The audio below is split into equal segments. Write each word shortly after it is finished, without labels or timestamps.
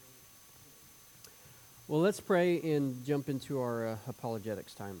Well, let's pray and jump into our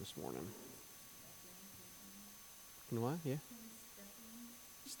apologetics time this morning. You know what? Yeah?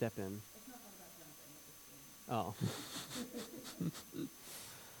 Step in. Oh.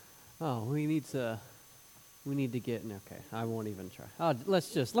 Oh, we need to get, okay, I won't even try. Oh,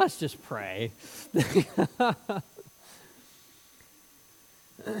 let's just pray.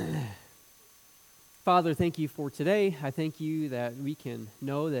 Father, thank you for today. I thank you that we can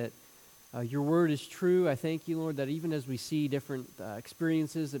know that your word is true. I thank you, Lord, that even as we see different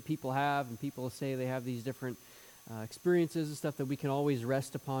experiences that people have, and people say they have these different experiences and stuff, that we can always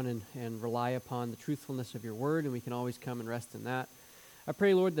rest upon and rely upon the truthfulness of your word, and we can always come and rest in that. I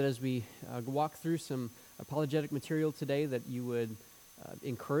pray, Lord, that as we walk through some apologetic material today, that you would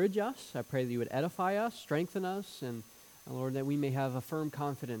encourage us. I pray that you would edify us, strengthen us, and Lord, that we may have a firm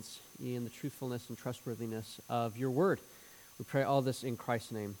confidence in the truthfulness and trustworthiness of your word. We pray all this in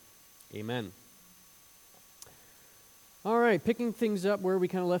Christ's name. Amen. All right, picking things up where we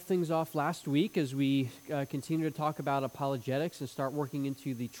kind of left things off last week as we continue to talk about apologetics and start working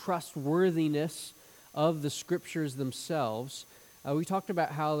into the trustworthiness of the scriptures themselves. We talked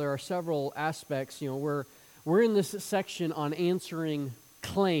about how there are several aspects. We're in this section on answering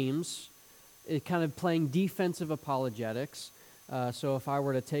claims, kind of playing defensive apologetics. So if I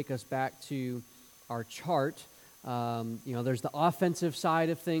were to take us back to our chart, there's the offensive side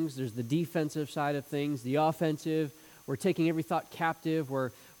of things, there's the defensive side of things. The offensive, we're taking every thought captive,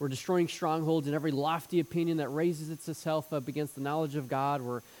 we're destroying strongholds and every lofty opinion that raises itself up against the knowledge of God.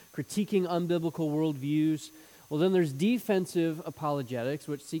 We're critiquing unbiblical worldviews. Well, then there's defensive apologetics,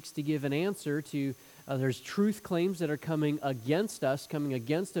 which seeks to give an answer to, there's truth claims that are coming against us, coming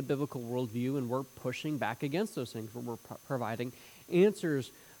against a biblical worldview, and we're pushing back against those things. We're providing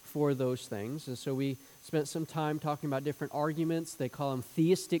answers for those things. And so we spent some time talking about different arguments. They call them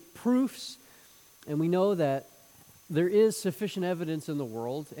theistic proofs. And we know that there is sufficient evidence in the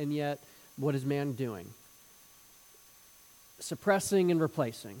world, and yet what is man doing? Suppressing and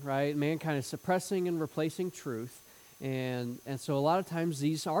replacing, right? Mankind is suppressing and replacing truth. And so a lot of times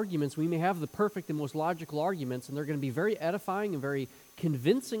these arguments, we may have the perfect and most logical arguments, and they're going to be very edifying and very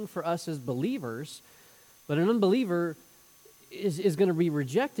convincing for us as believers, but an unbeliever is going to be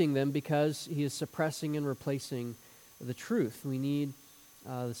rejecting them because he is suppressing and replacing the truth. We need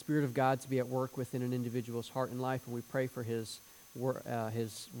the Spirit of God to be at work within an individual's heart and life, and we pray for his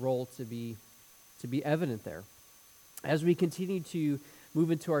role to be evident there. As we continue to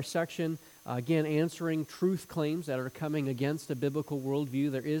move into our section, again, answering truth claims that are coming against a biblical worldview,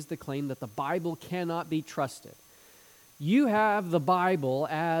 there is the claim that the Bible cannot be trusted. You have the Bible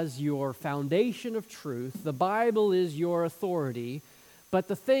as your foundation of truth. The Bible is your authority. But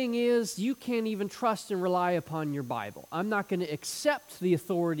the thing is, you can't even trust and rely upon your Bible. I'm not going to accept the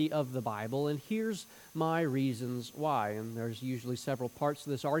authority of the Bible, and here's my reasons why. And there's usually several parts to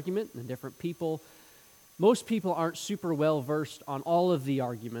this argument, and different people. Most people aren't super well versed on all of the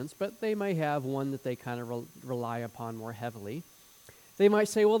arguments, but they may have one that they kind of rely upon more heavily. They might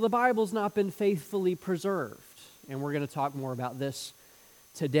say, well, the Bible's not been faithfully preserved. And we're going to talk more about this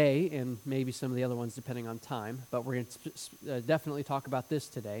today, and maybe some of the other ones depending on time, but we're going to definitely talk about this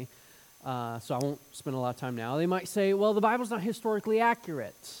today, so I won't spend a lot of time now. They might say, well, the Bible's not historically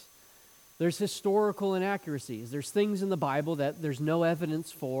accurate. There's historical inaccuracies. There's things in the Bible that there's no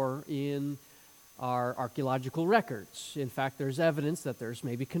evidence for in our archaeological records. In fact, there's evidence that there's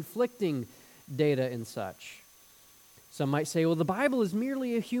maybe conflicting data and such. Some might say, well, the Bible is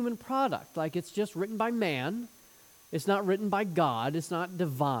merely a human product, like it's just written by man. It's not written by God. It's not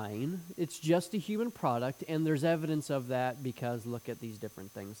divine. It's just a human product, and there's evidence of that because look at these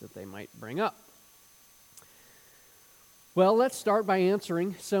different things that they might bring up. Well, let's start by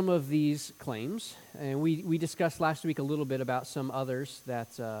answering some of these claims. And we discussed last week a little bit about some others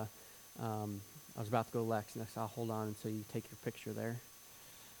that I was about to go Lex next. I'll hold on until you take your picture there.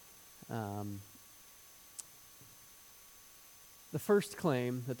 The first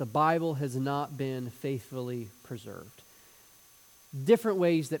claim, that the Bible has not been faithfully preserved. Different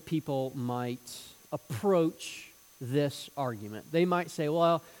ways that people might approach this argument. They might say,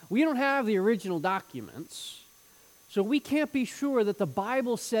 well, we don't have the original documents, so we can't be sure that the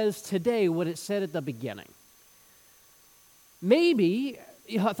Bible says today what it said at the beginning. Maybe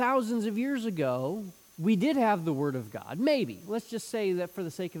thousands of years ago, we did have the Word of God. Maybe. Let's just say that for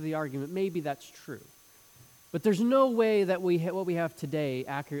the sake of the argument, maybe that's true. But there's no way that what we have today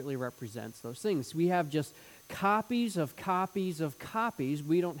accurately represents those things. We have just copies of copies of copies.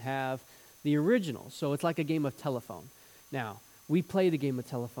 We don't have the original. So it's like a game of telephone. Now, we played a game of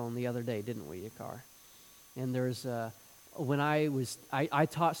telephone the other day, didn't we, Yakar? And there's when I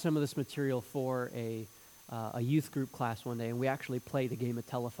taught some of this material for a a youth group class one day, and we actually played a game of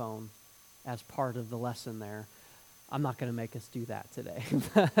telephone as part of the lesson there. I'm not going to make us do that today.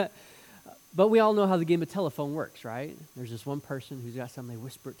 But we all know how the game of telephone works, right? There's this one person who's got something, they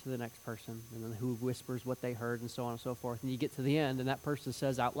whisper it to the next person, and then who whispers what they heard, and so on and so forth. And you get to the end, and that person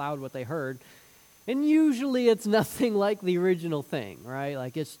says out loud what they heard, and usually it's nothing like the original thing, right?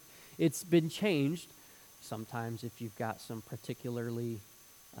 Like it's been changed. Sometimes if you've got some particularly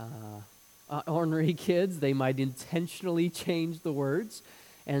ornery kids, they might intentionally change the words.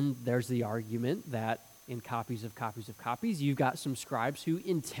 And there's the argument that in copies of copies of copies, you've got some scribes who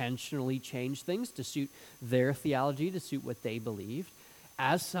intentionally change things to suit their theology, to suit what they believed.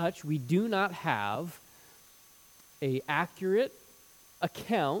 As such, we do not have an accurate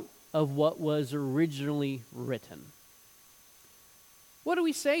account of what was originally written. What do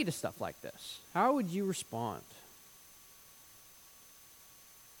we say to stuff like this? How would you respond?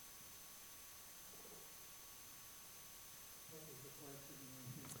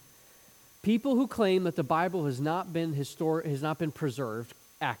 People who claim that the Bible has not been preserved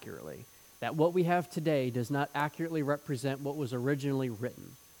accurately, that what we have today does not accurately represent what was originally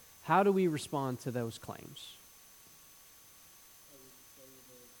written. How do we respond to those claims? I would say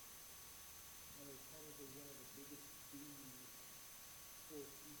that probably one of the biggest themes for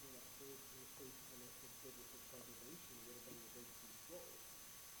people that hold the faithfulness of biblical preservation would have been the Dead Sea Scrolls.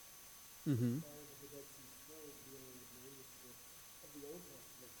 Mm-hmm. Prior to the Dead Sea Scrolls dealing with manuscripts of the Old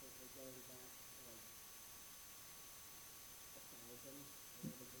Testament, certainly going back to like 1,000,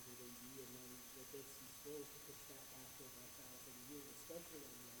 1100 AD, and then the Dead Sea Scrolls push that back over 1,000 years, especially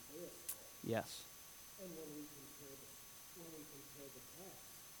on the Isaiah scroll. Yes. And when we compare the text,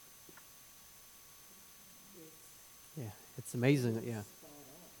 It's amazing that, yeah. spot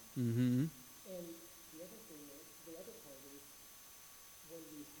on. Mm-hmm. And the other part is, when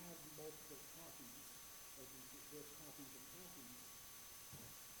we have multiple copies, like there's copies of copies,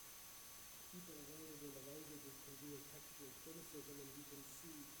 people learning in the languages can do a textual criticism, and you can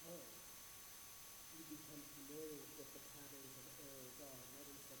see, you become familiar with what the patterns of errors are,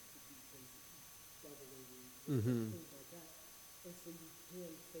 letting substitutions, doubling, Mm-hmm. things like that. And so you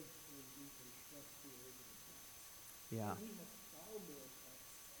can faithfully reconstruct the original text. Yeah. And we have far more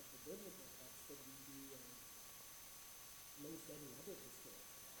texts of the biblical text than we do of most any other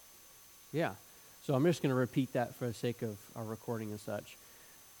historical document. Yeah. So I'm just going to repeat that for the sake of our recording and such.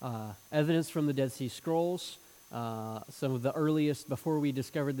 Evidence from the Dead Sea Scrolls. Some of the earliest, before we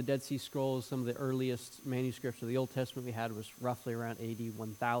discovered the Dead Sea Scrolls, some of the earliest manuscripts of the Old Testament we had was roughly around AD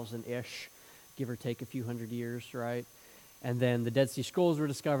 1000-ish, give or take a few hundred years, right? And then the Dead Sea Scrolls were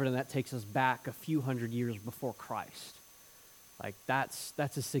discovered, and that takes us back a few hundred years before Christ. Like, that's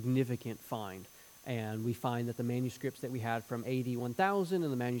a significant find. And we find that the manuscripts that we had from AD 1000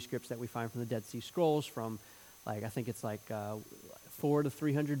 and the manuscripts that we find from the Dead Sea Scrolls from, like, I think it's like 4 to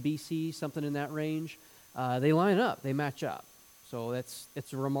 300 BC, something in that range, they line up, they match up. So it's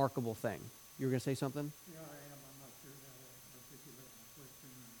a remarkable thing. You were going to say something? Yeah, I am. I'm not sure how to articulate my question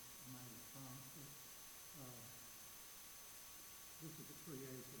or my response. But, this is the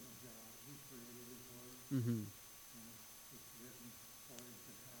creation of God. He created His Word, Mm-hmm. and it's written according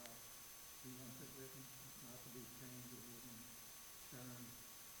to how He wants it written. It's not to be changed. It isn't certain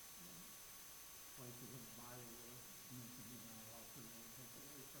places in the Bible where it's mentioned, alter or take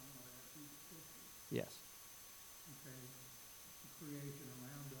away from or add to the Scripture. Yes. Okay, the creation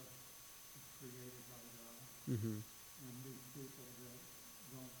around us is created by God. Mm-hmm. And these people that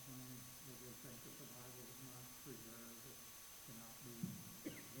don't claim that they think that the Bible is not preserved, it cannot be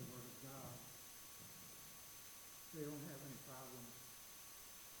the Word of God, they don't have any problem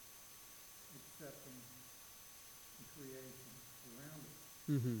accepting the creation around us.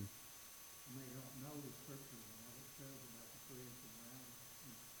 Mm-hmm. And they don't know the Scriptures and what it says about the creation around us.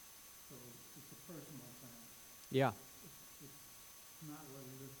 And so it's a personal thing. Yeah. It's not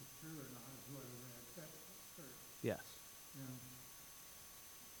whether this is true or not, it's whether they accept it's true. Yes. And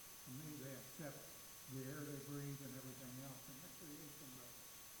to me, they accept the air they breathe and everything else in the creation, but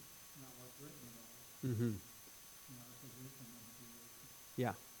it's not what's written about it. Mm-hmm. It's not a position in creation.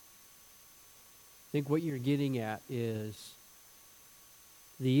 Yeah. I think what you're getting at is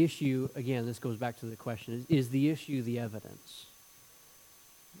the issue, again, this goes back to the question, is the issue the evidence?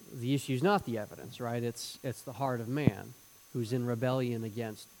 The issue is not the evidence, right? It's the heart of man who's in rebellion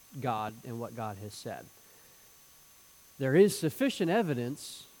against God and what God has said. There is sufficient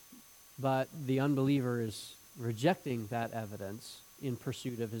evidence, but the unbeliever is rejecting that evidence in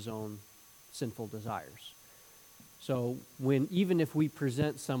pursuit of his own sinful desires. So even if we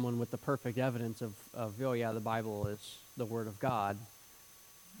present someone with the perfect evidence of oh yeah, the Bible is the Word of God,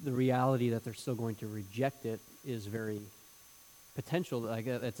 the reality that they're still going to reject it is very potential. Like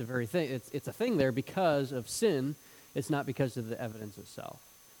it's a very thing. It's a thing there because of sin. It's not because of the evidence itself.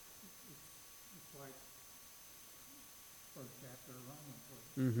 It's like first chapter of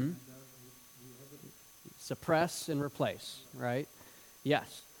Romans. Mm-hmm. The evidence. Suppress and replace, right?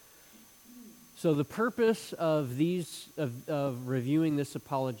 Yes. So the purpose of of reviewing this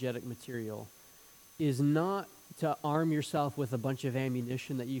apologetic material is not to arm yourself with a bunch of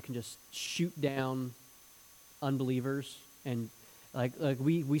ammunition that you can just shoot down unbelievers. And like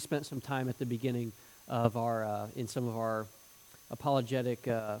we spent some time at the beginning of our in some of our apologetic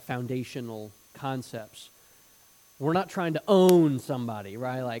foundational concepts. We're not trying to own somebody,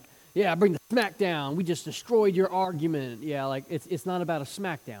 right? Like, yeah, bring the smack down. We just destroyed your argument. Yeah, like it's not about a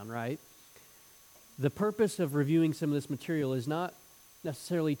smackdown, right? The purpose of reviewing some of this material is not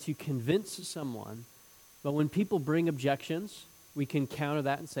necessarily to convince someone, but when people bring objections, we can counter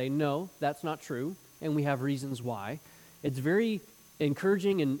that and say, no, that's not true, and we have reasons why. It's very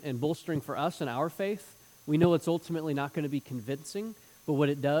encouraging and bolstering for us in our faith. We know it's ultimately not going to be convincing, but what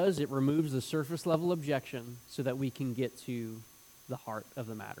it does, it removes the surface level objection so that we can get to the heart of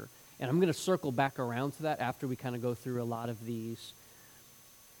the matter. And I'm going to circle back around to that after we kind of go through a lot of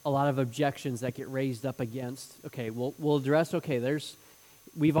objections that get raised up against. Okay, we'll address, okay,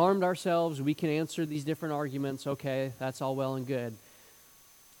 we've armed ourselves, we can answer these different arguments, okay, that's all well and good.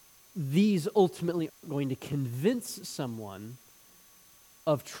 These ultimately are going to convince someone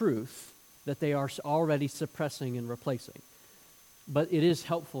of truth that they are already suppressing and replacing. But it is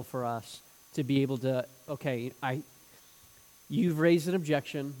helpful for us to be able to, okay, you've raised an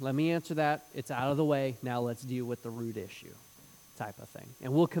objection, let me answer that, it's out of the way, now let's deal with the root issue type of thing.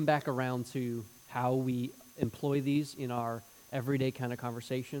 And we'll come back around to how we employ these in our everyday kind of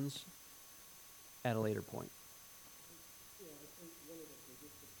conversations at a later point. Yeah, I think one of the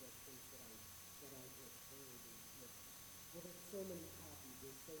biggest objections that I just heard is that, well, there's so many copies,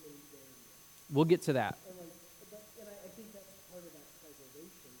 there's so many variants. We'll get to that. And I think that's part of that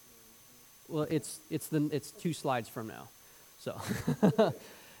preservation thing. Well, it's 2 slides from now. So,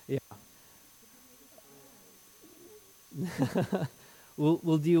 yeah.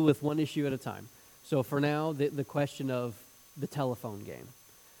 We'll deal with one issue at a time. So for now, the question of the telephone game.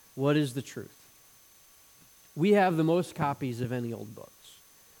 What is the truth? We have the most copies of any old books.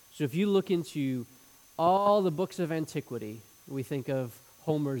 So if you look into all the books of antiquity, we think of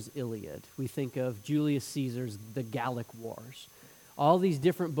Homer's Iliad. We think of Julius Caesar's The Gallic Wars. All these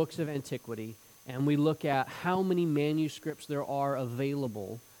different books of antiquity, and we look at how many manuscripts there are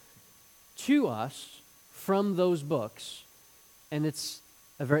available to us from those books, and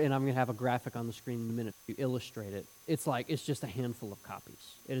and I'm going to have a graphic on the screen in a minute to illustrate it. It's just a handful of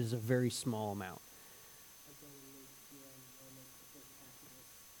copies. It is a very small amount.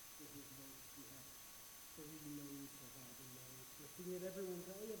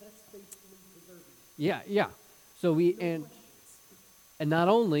 Yeah. So and not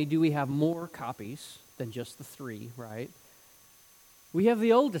only do we have more copies than just the 3, right? We have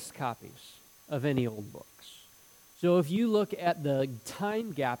the oldest copies of any old books. So if you look at the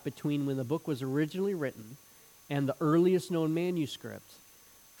time gap between when the book was originally written and the earliest known manuscript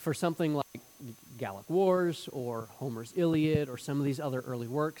for something like Gallic Wars or Homer's Iliad or some of these other early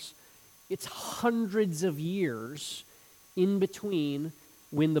works, it's hundreds of years in between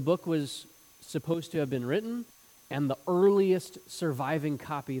when the book was supposed to have been written and the earliest surviving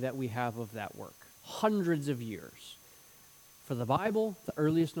copy that we have of that work. Hundreds of years. For the Bible, the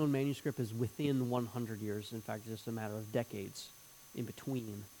earliest known manuscript is within 100 years. In fact, just a matter of decades in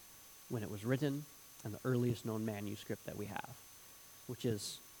between when it was written and the earliest known manuscript that we have, which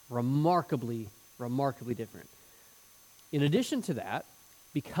is remarkably, remarkably different. In addition to that,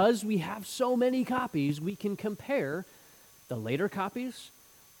 because we have so many copies, we can compare the later copies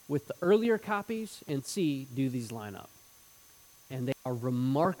with the earlier copies and see, do these line up? And they are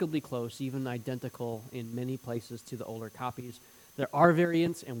remarkably close, even identical in many places to the older copies. There are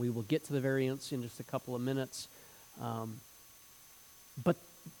variants, and we will get to the variants in just a couple of minutes. But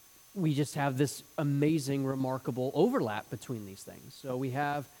we just have this amazing, remarkable overlap between these things. So we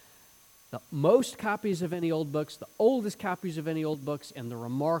have the most copies of any old books, the oldest copies of any old books, and the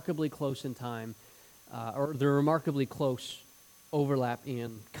remarkably close in time, or the remarkably close overlap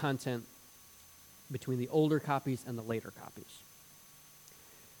in content between the older copies and the later copies.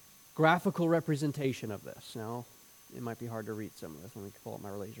 Graphical representation of this. Now, it might be hard to read some of this. Let me pull up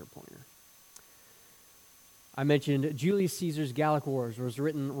my laser pointer. I mentioned Julius Caesar's Gallic Wars was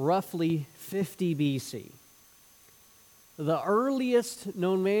written roughly 50 BC. The earliest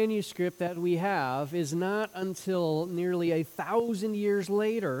known manuscript that we have is not until nearly 1,000 years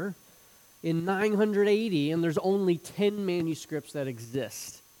later, in 980, and there's only 10 manuscripts that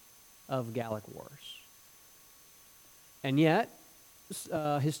exist of Gallic Wars. And yet,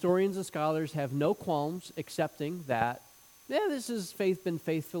 historians and scholars have no qualms accepting that, this has been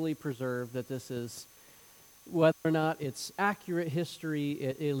faithfully preserved, that this is, whether or not it's accurate history,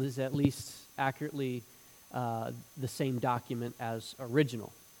 it is at least accurately the same document as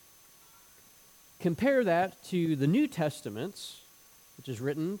original. Compare that to the New Testaments, which is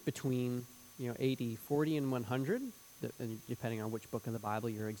written between AD 40 and 100, depending on which book of the Bible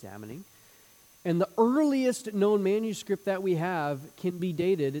you're examining. And the earliest known manuscript that we have can be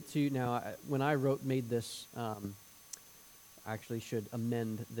dated to, now when I made this, I actually should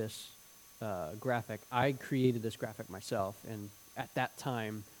amend this graphic. I created this graphic myself, and at that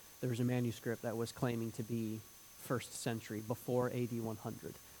time, there was a manuscript that was claiming to be 1st century, before AD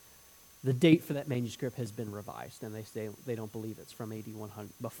 100. The date for that manuscript has been revised, and they say they don't believe it's from AD 100,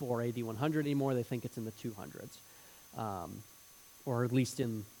 before AD 100 anymore. They think it's in the 200s, or at least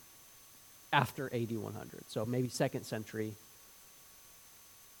in after AD 100. So maybe 2nd century.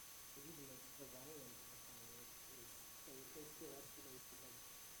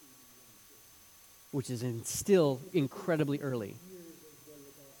 Which is still incredibly early.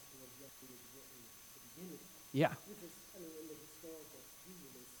 Yeah.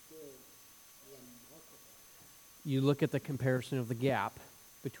 You look at the comparison of the gap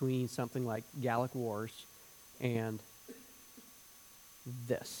between something like Gallic Wars and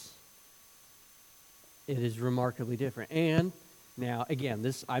this. It is remarkably different. And now, again,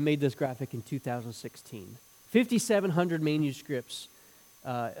 I made this graphic in 2016. 5,700 manuscripts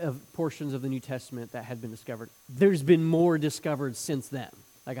of portions of the New Testament that had been discovered. There's been more discovered since then.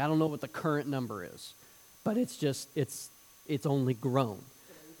 Like, I don't know what the current number is, but it's only grown.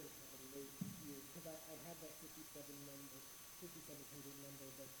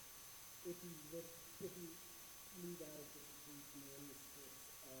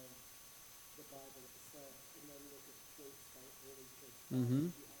 Mm-hmm.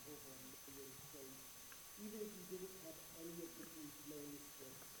 Even if you didn't have any of the Greek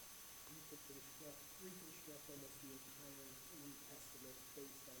manuscripts, you could reconstruct almost the entire New Testament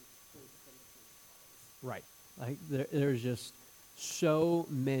based on quotes from the church fathers. Right. Like there's just so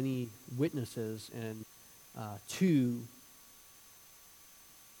many witnesses and to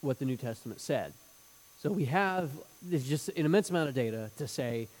what the New Testament said. So there's just an immense amount of data to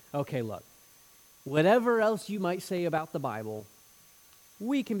say, okay, look, whatever else you might say about the Bible,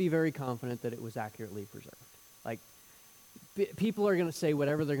 we can be very confident that it was accurately preserved. Like, people are going to say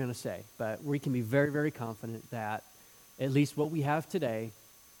whatever they're going to say, but we can be very, very confident that at least what we have today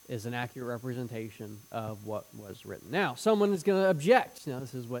is an accurate representation of what was written. Now, someone is going to object. Now,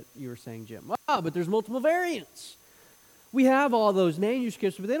 this is what you were saying, Jim. Wow, but there's multiple variants. We have all those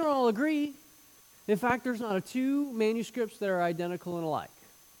manuscripts, but they don't all agree. In fact, there's not two manuscripts that are identical and alike.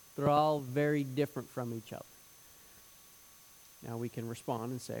 They're all very different from each other. Now we can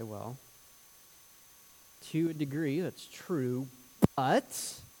respond and say, well, to a degree, that's true,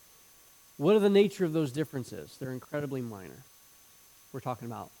 but what are the nature of those differences? They're incredibly minor. We're talking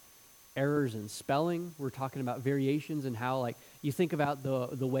about errors in spelling. We're talking about variations in how, like, you think about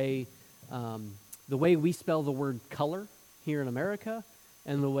the way we spell the word color here in America,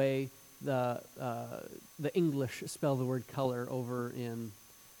 and the way the English spell the word color over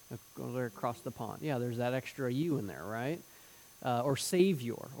across the pond. Yeah, there's that extra U in there, right? Or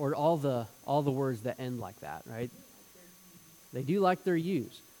savior, or all the words that end like that, right? They do like their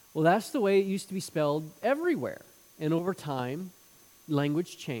U's. Well, that's the way it used to be spelled everywhere. And over time,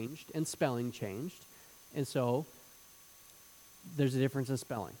 language changed and spelling changed. And so there's a difference in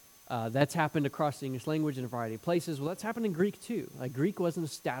spelling. That's happened across the English language in a variety of places. Well, that's happened in Greek too. Like, Greek wasn't a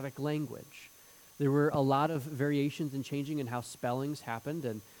static language. There were a lot of variations and changing in how spellings happened.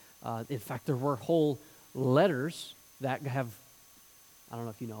 And in fact, there were whole letters that have, I don't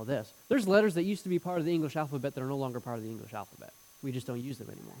know if you know this, there's letters that used to be part of the English alphabet that are no longer part of the English alphabet. We just don't use them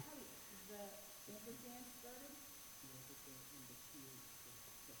anymore.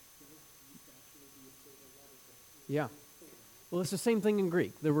 Yeah. Well, it's the same thing in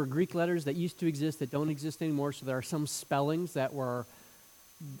Greek. There were Greek letters that used to exist that don't exist anymore, so there are some spellings that are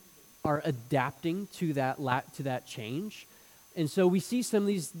adapting to that change. And so we see some of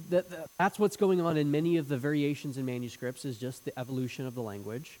these, that's what's going on in many of the variations in manuscripts, is just the evolution of the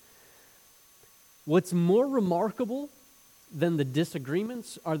language. What's more remarkable than the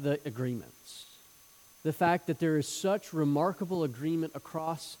disagreements are the agreements. The fact that there is such remarkable agreement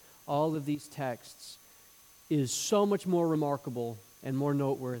across all of these texts is so much more remarkable and more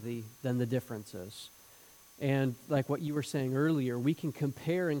noteworthy than the differences. And like what you were saying earlier, we can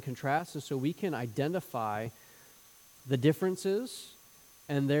compare and contrast, and so we can identify the differences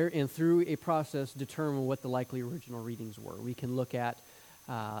and through a process determine what the likely original readings were. We can look at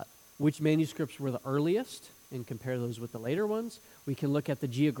which manuscripts were the earliest and compare those with the later ones. We can look at the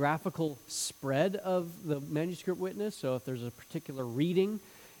geographical spread of the manuscript witness. So if there's a particular reading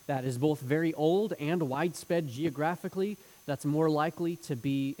that is both very old and widespread geographically, that's more likely to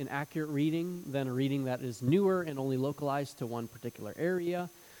be an accurate reading than a reading that is newer and only localized to one particular area.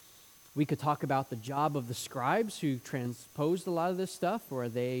 We could talk about the job of the scribes who transposed a lot of this stuff, where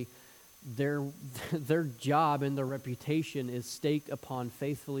their job and their reputation is staked upon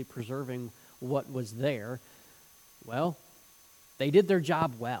faithfully preserving what was there. Well, they did their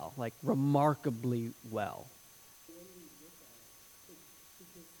job well, like remarkably well. When you look at it,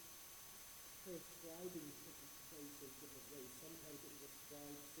 because transcribing took place in different ways. Sometimes it was a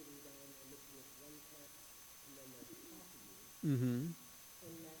scribe sitting down and looking at one text, and then they're copying, Mm-hmm.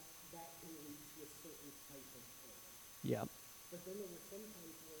 and that can lead to a certain type of error. Yeah. But then there were some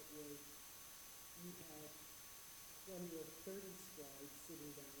times where it was you had 20 or 30 scribes sitting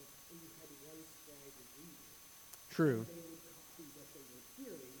down, and you had one scribe reading. True. They would copy what they were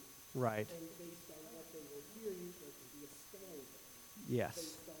hearing, Right. and based on what they were hearing, there could be a spelling error. Yes.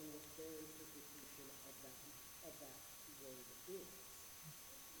 Based on what their interpretation of that word is. I was reading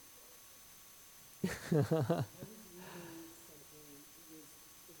something,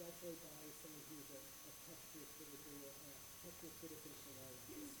 it was actually by someone who's a textual critical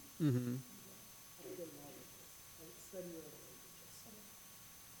philologist. Mm-hmm. I study world languages.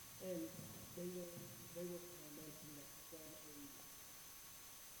 And they were commenting that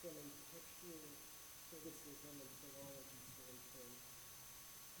from a textual criticism and philology standpoint,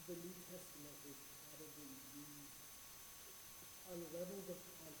 the New Testament is probably used on levels of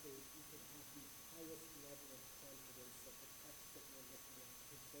confidence. You could have the highest level of confidence that the text that we're looking at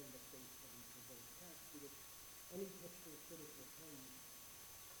has been the faithfully preserved text, because any textual critic will tell you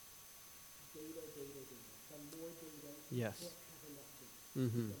data. The more data, Yes. you can't have enough data.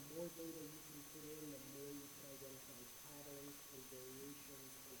 Mm-hmm. The more data you can put in, the more you can identify patterns and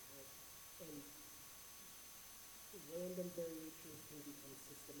variations and random variations can become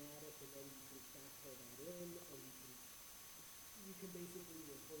systematic, and then you can factor that in, and you can basically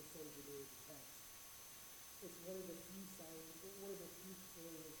reverse engineer the text. It's one of the few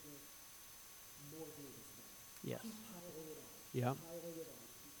areas where more data is better. Yes. Keep piling it on. Yeah.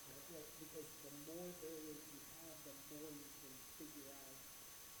 Because the more variants you have, the more you can figure out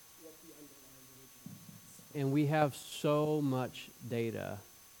what the underlying original is. And we have so much data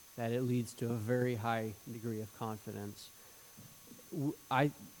that it leads to a very high degree of confidence.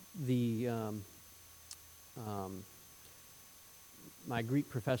 My Greek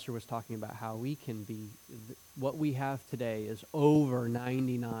professor was talking about how we can be, what we have today is over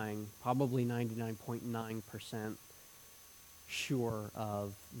 99, probably 99.9% sure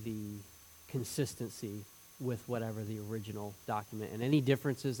of the consistency with whatever the original document. And any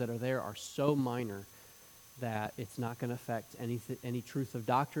differences that are there are so minor that it's not going to affect any truth of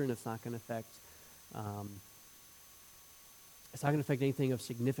doctrine. It's not going to affect anything of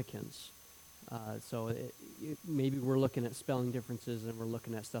significance. So maybe we're looking at spelling differences and we're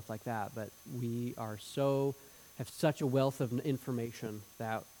looking at stuff like that, but we have such a wealth of information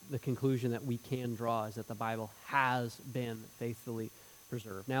that the conclusion that we can draw is that the Bible has been faithfully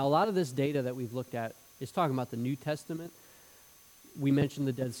preserved. Now, a lot of this data that we've looked at is talking about the New Testament. We mentioned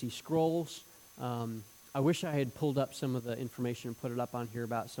the Dead Sea Scrolls. I wish I had pulled up some of the information and put it up on here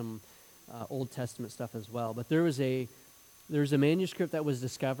about some Old Testament stuff as well. But there was a manuscript that was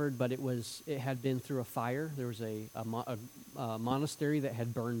discovered, but it had been through a fire. There was a monastery that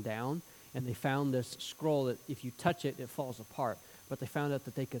had burned down, and they found this scroll that if you touch it, it falls apart. But they found out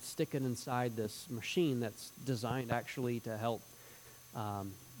that they could stick it inside this machine that's designed actually to help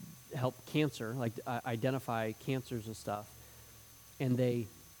cancer, like identify cancers and stuff. And they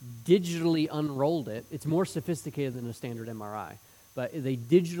digitally unrolled it. It's more sophisticated than a standard MRI. But they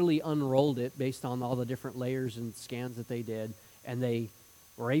digitally unrolled it based on all the different layers and scans that they did, and they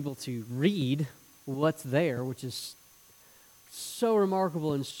were able to read what's there, which is so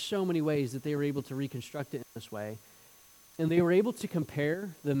remarkable in so many ways that they were able to reconstruct it in this way. And they were able to compare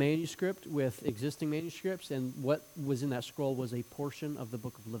the manuscript with existing manuscripts, and what was in that scroll was a portion of the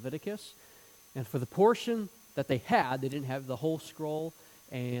book of Leviticus. And for the portion that they had, they didn't have the whole scroll,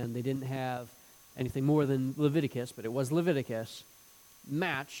 and they didn't have anything more than Leviticus, but it was Leviticus,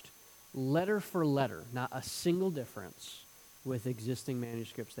 matched letter for letter, not a single difference with existing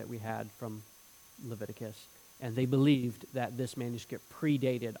manuscripts that we had from Leviticus. And they believed that this manuscript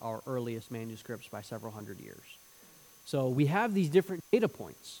predated our earliest manuscripts by several hundred years. So we have these different data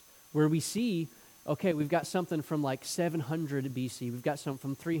points where we see, okay, we've got something from like 700 BC, we've got something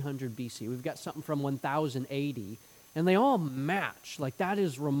from 300 BC, we've got something from 1000 AD, and they all match. Like, that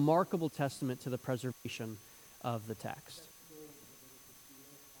is remarkable testament to the preservation of the text.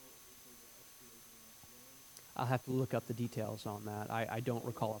 I'll have to look up the details on that. I don't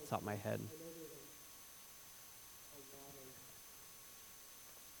recall off the top of my head.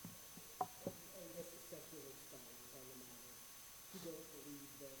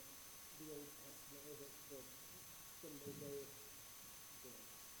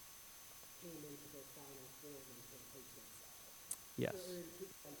 Yes.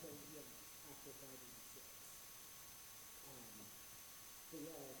 Until after 5 and 6. But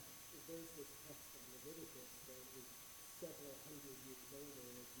yeah, if there's this text in Leviticus that is several hundred years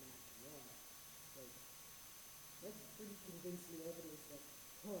older and is matching up, like, that's pretty convincing evidence that,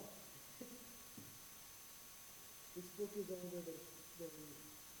 this book is older than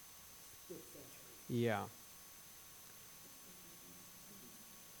 5th century. Yeah.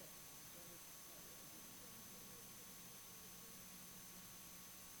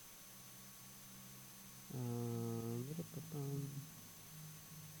 I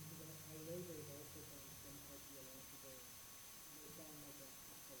know there's also been some archaeological, they found like a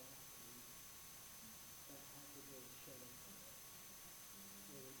Apologetics that has the word showing on it.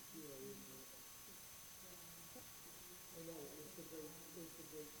 And here is I know, it's the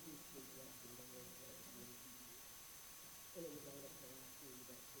great priestly blessing that was and it was on a phylactery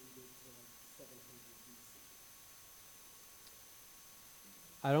that dated to like 700 BC.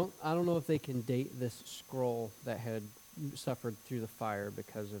 I don't know if they can date this scroll that had suffered through the fire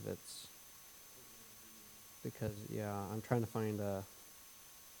because I'm trying to find a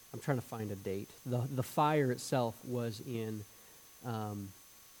date. The fire itself was in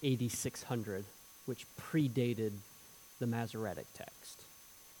AD 600, which predated the Masoretic text.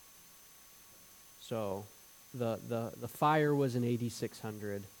 So the fire was in AD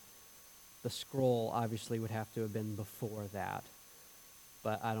 600. The scroll obviously would have to have been before that,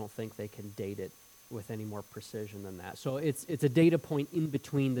 but I don't think they can date it with any more precision than that. So it's a data point in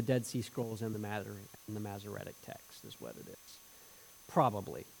between the Dead Sea Scrolls and the Masoretic text is what it is.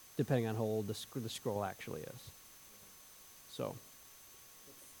 Probably, depending on how old the scroll actually is. So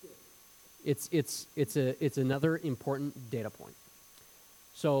it's another important data point.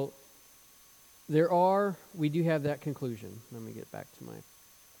 So we do have that conclusion. Let me get back to my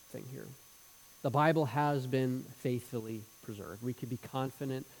thing here. The Bible has been faithfully preserved. We could be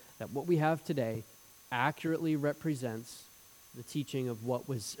confident that what we have today accurately represents the teaching of what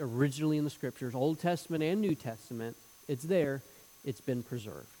was originally in the Scriptures, Old Testament and New Testament. It's there. It's been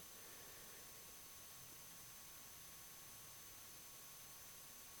preserved.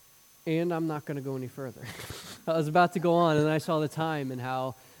 And I'm not going to go any further. I was about to go on, and then I saw the time and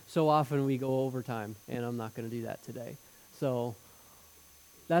how so often we go overtime, and I'm not going to do that today. So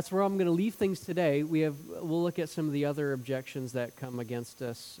that's where I'm going to leave things today. We'll look at some of the other objections that come against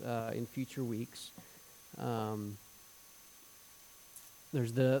us in future weeks.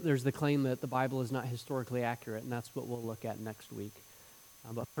 There's the claim that the Bible is not historically accurate, and that's what we'll look at next week.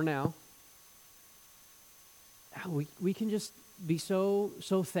 But for now, we can just be so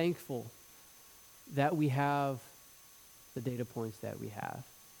thankful that we have the data points that we have.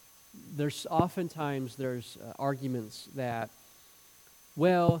 There's oftentimes arguments that,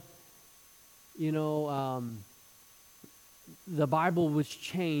 well, the Bible was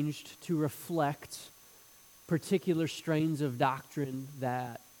changed to reflect particular strains of doctrine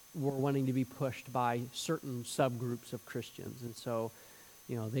that were wanting to be pushed by certain subgroups of Christians. And so,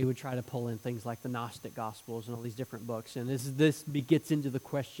 they would try to pull in things like the Gnostic Gospels and all these different books. And this gets into the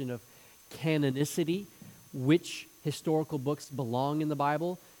question of canonicity, which historical books belong in the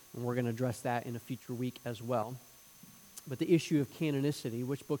Bible. And we're going to address that in a future week as well. But the issue of canonicity,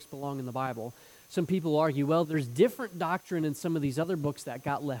 which books belong in the Bible, some people argue, well, there's different doctrine in some of these other books that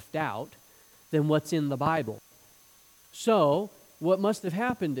got left out than what's in the Bible. So, what must have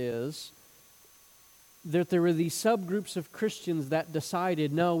happened is that there were these subgroups of Christians that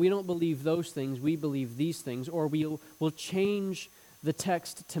decided, no, we don't believe those things, we believe these things, or we'll change the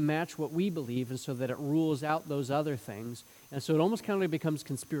text to match what we believe, and so that it rules out those other things. And so it almost kind of becomes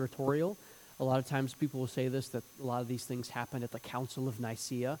conspiratorial. A lot of times people will say this, that a lot of these things happened at the Council of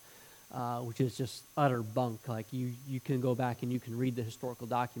Nicaea, which is just utter bunk. Like, you can go back and you can read the historical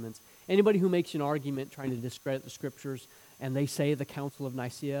documents. Anybody who makes an argument trying to discredit the Scriptures and they say the Council of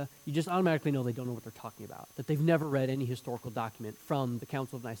Nicaea, you just automatically know they don't know what they're talking about, that they've never read any historical document from the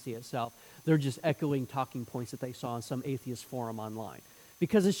Council of Nicaea itself. They're just echoing talking points that they saw in some atheist forum online,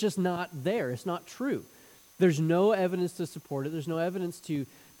 because it's just not there. It's not true. There's no evidence to support it. There's no evidence to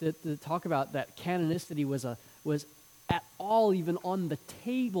talk about that canonicity was at all even on the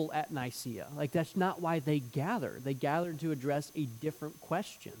table at Nicaea. Like, that's not why they gathered. They gathered to address a different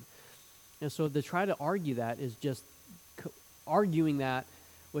question. And so to try to argue that is just arguing that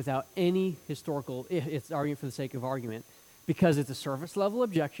without any historical, it's arguing for the sake of argument, because it's a surface level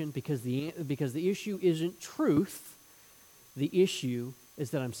objection, because the issue isn't truth. The issue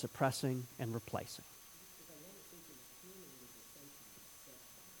is that I'm suppressing and replacing.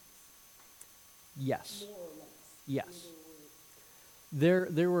 Yes. More or less. Yes.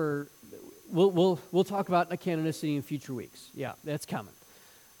 There were. We'll talk about a canonicity in future weeks. Yeah, that's coming.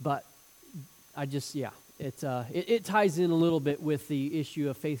 But it ties in a little bit with the issue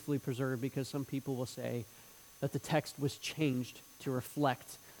of faithfully preserved, because some people will say that the text was changed to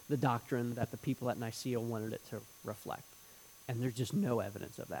reflect the doctrine that the people at Nicaea wanted it to reflect, and there's just no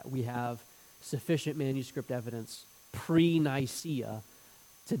evidence of that. We have sufficient manuscript evidence pre-Nicaea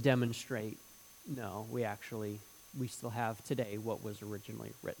to demonstrate. No, we still have today what was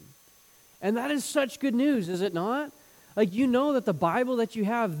originally written. And that is such good news, is it not? Like, you know that the Bible that you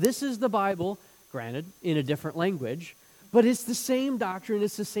have, this is the Bible, granted, in a different language, but it's the same doctrine,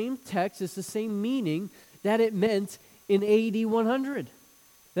 it's the same text, it's the same meaning that it meant in AD 100,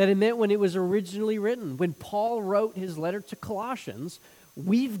 that it meant when it was originally written. When Paul wrote his letter to Colossians,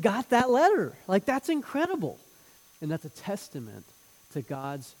 we've got that letter. Like, that's incredible. And that's a testament to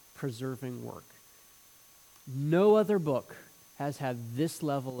God's preserving work. No other book has had this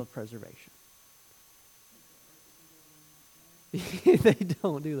level of preservation. They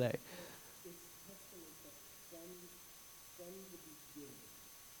don't, do they? It's testament that from the beginning,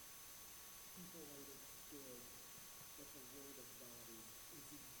 people understood that the Word of God is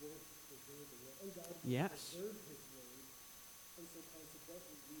worth preserving. And God Yes. preserved His Word. And so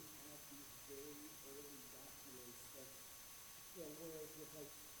consequently, we have these very early documents that, whereas with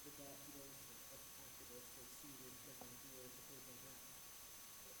like the documents of Tacitus or Caesar's Dialogues or things like that,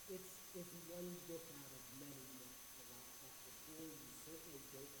 it's one book out of many that the laptop before you certainly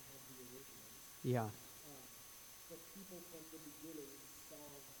don't have the originals. Yeah. But people from the beginning saw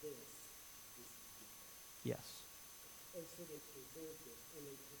this is different. Yes. And so they preserved it, and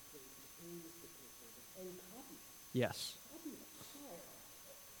they took the pains to preserve it, and copied it. Yes. Copied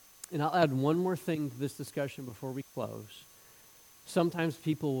it. And I'll add one more thing to this discussion before we close. Sometimes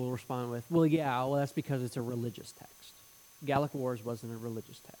people will respond with, well, that's because it's a religious text. Gallic Wars wasn't a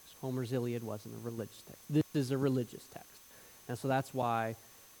religious text. Homer's Iliad wasn't a religious text. This is a religious text. And so that's why,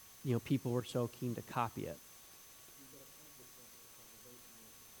 people were so keen to copy it.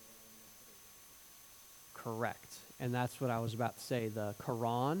 Correct. And that's what I was about to say. The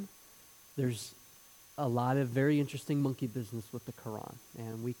Quran, there's a lot of very interesting monkey business with the Quran.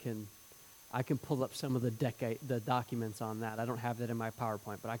 And I can pull up some of the documents on that. I don't have that in my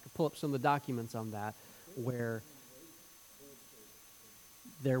PowerPoint, but I could pull up some of the documents on that where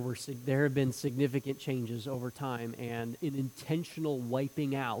there have been significant changes over time and an intentional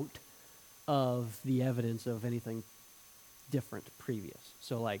wiping out of the evidence of anything different previous.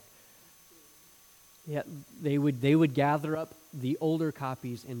 So they would gather up the older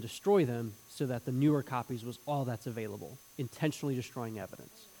copies and destroy them so that the newer copies was all that's available, intentionally destroying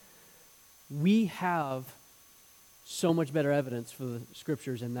evidence. We have so much better evidence for the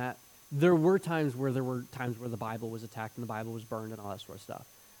scriptures in that there were times where the Bible was attacked and the Bible was burned and all that sort of stuff,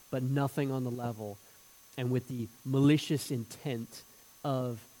 but nothing on the level and with the malicious intent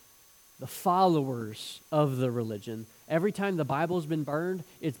of the followers of the religion. Every time the Bible's been burned,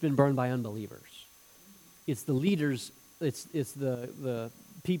 it's been burned by unbelievers. It's the leaders, it's the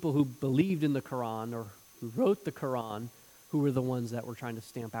people who believed in the Quran or who wrote the Quran who were the ones that were trying to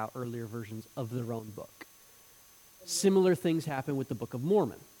stamp out earlier versions of their own book. Similar things happen with the Book of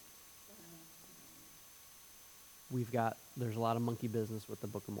Mormon. There's a lot of monkey business with the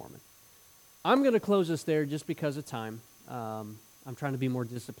Book of Mormon. I'm going to close this there just because of time. I'm trying to be more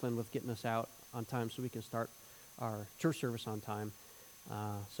disciplined with getting us out on time so we can start our church service on time.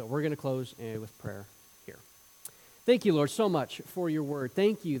 So we're going to close with prayer here. Thank you, Lord, so much for your word.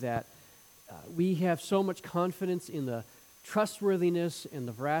 Thank you that we have so much confidence in the trustworthiness and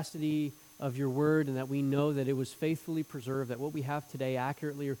the veracity of your word, and that we know that it was faithfully preserved, that what we have today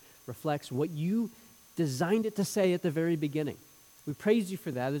accurately reflects what you designed it to say at the very beginning. We praise you for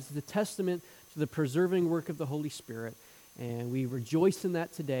that. It's the testament to the preserving work of the Holy Spirit, and we rejoice in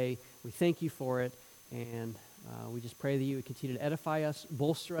that today. We thank you for it, and We just pray that you would continue to edify us,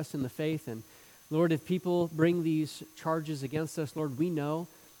 bolster us in the faith. And Lord, if people bring these charges against us, Lord, we know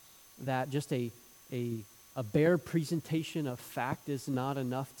that just a bare presentation of fact is not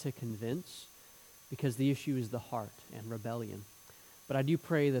enough to convince, because the issue is the heart and rebellion. But I do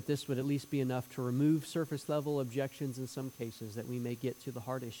pray that this would at least be enough to remove surface level objections in some cases, that we may get to the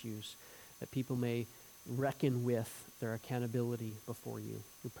heart issues, that people may reckon with their accountability before you.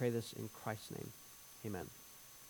 We pray this in Christ's name. Amen.